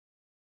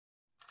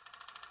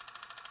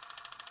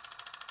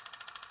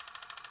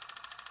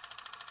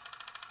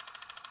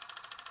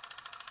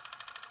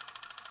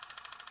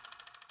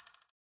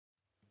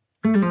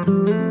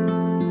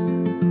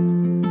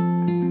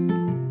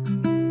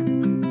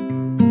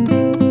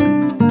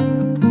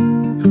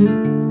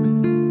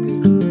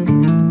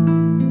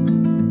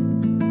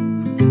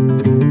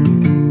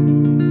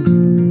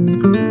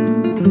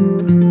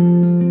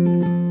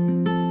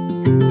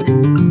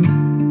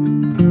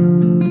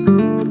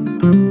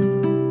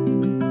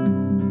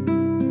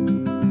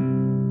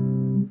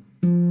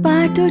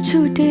बाटो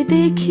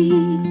छुटेदेखि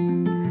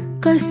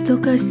कस्तो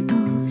कस्तो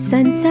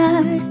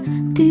संसार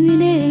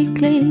तिमीले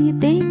एक्लै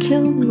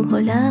देख्यौ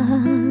होला,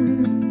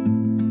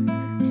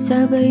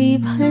 सबै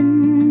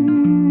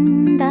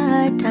भन्दा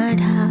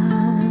टाढा।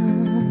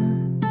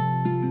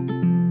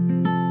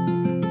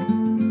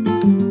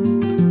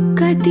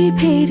 कति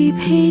फेरि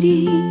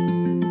फेरि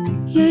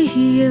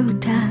यही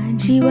एउटा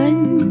जीवन,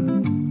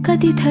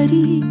 कति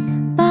थरी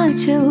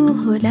बाँचौ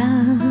होला,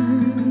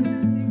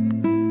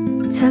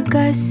 छ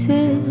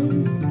कसलाई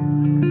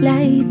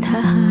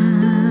थाहा।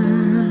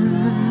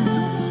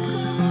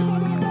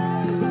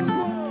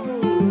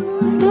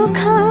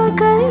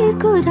 दुःखकै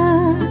कुरा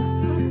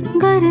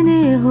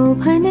गर्ने हो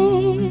भने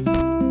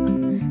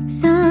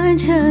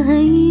साँझ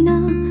होइन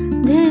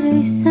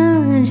धेरै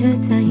साँझ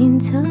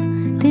चाहिन्छ,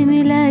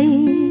 तिमीलाई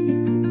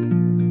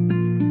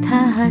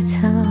थाहा छ।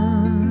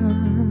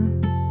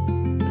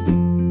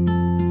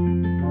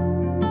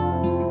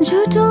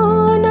 झुटो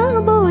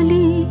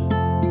नबोली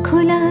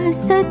खुला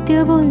सत्य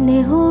बोल्ने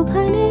हो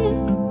भने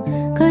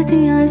कति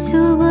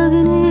आँसु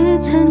बग्ने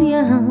छन्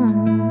यहाँ,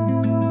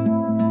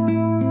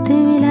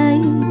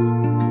 तिमीलाई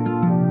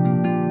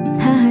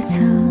थाहा छ।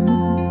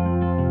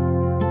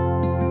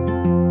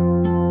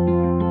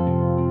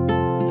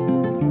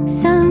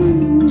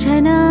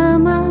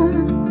 सम्झनामा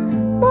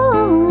म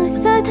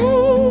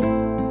सधैँ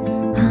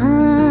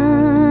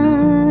हाँसिरहूँ,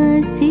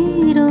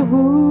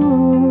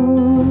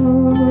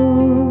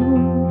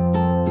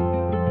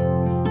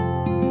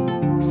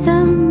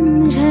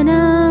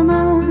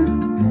 सम्झनामा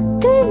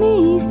तिमी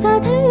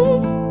सधैँ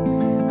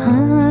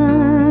हाँसिरह।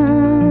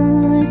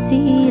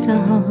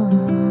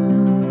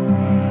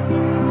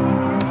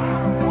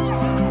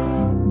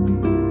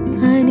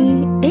 अनि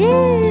ए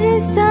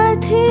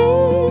साथी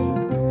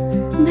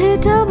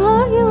भेट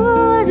भयो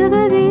आज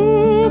कति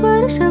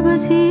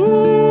वर्षपछि,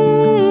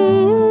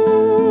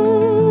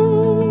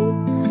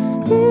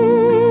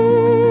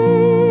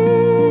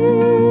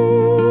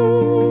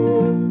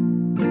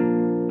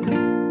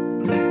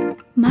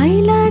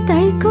 माइला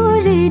दाइको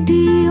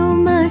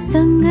रेडियोमा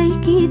सँगै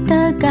गीत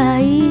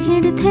गाई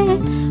हिँड्थे,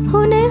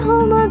 हुने हो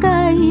म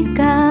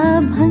गायिका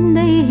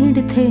भन्दै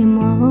हिँड्थे म।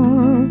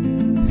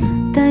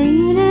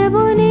 तैले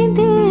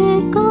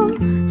बुनिदिएको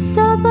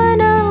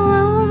सपना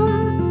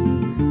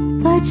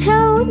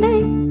पछ्याउँदै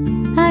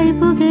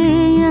आइपुगे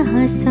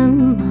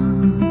यहाँसम्म।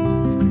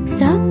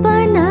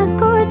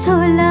 सपनाको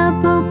झोला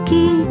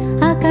बोकी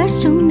आकाश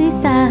छुम्ने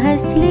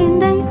साहस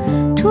लिँदै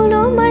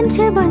ठुलो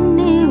मान्छे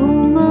बन्ने हो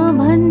म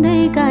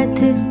भन्दै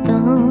गाथिस् त।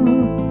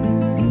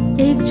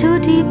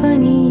 एकचोटि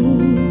पनि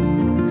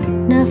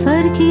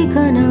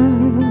नफर्किकन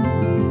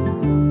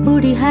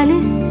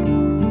उडिहालिस्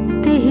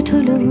त्यही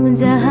ठुलो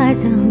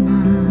जहाजमा।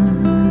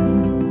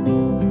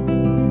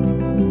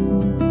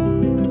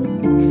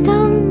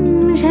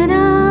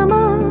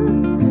 सम्झनामा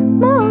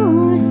म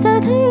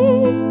सधैँ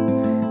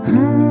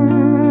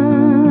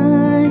हाँसिरहूँ,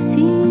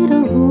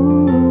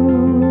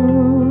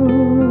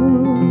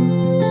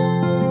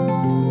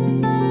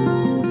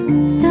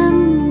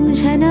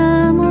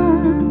 सम्झनामा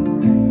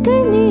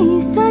तिमी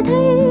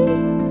सधैँ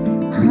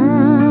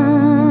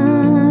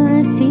हाँसिरह।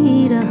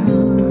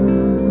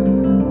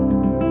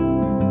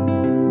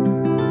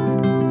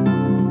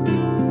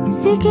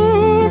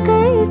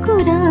 सिकेकै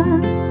कुरा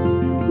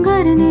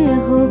गर्ने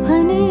हो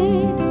भने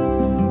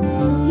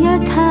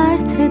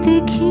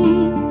यथार्थदेखि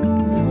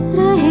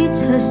रहेछ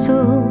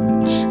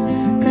सोच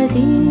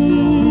कति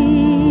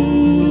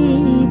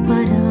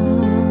पर।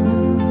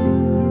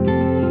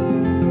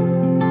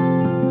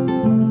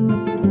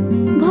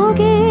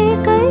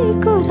 भोगेकै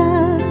कुरा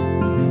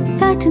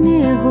साट्ने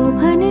हो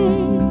भने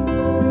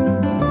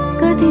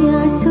कति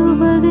आँसु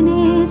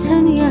बग्ने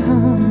छन्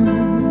यहाँ,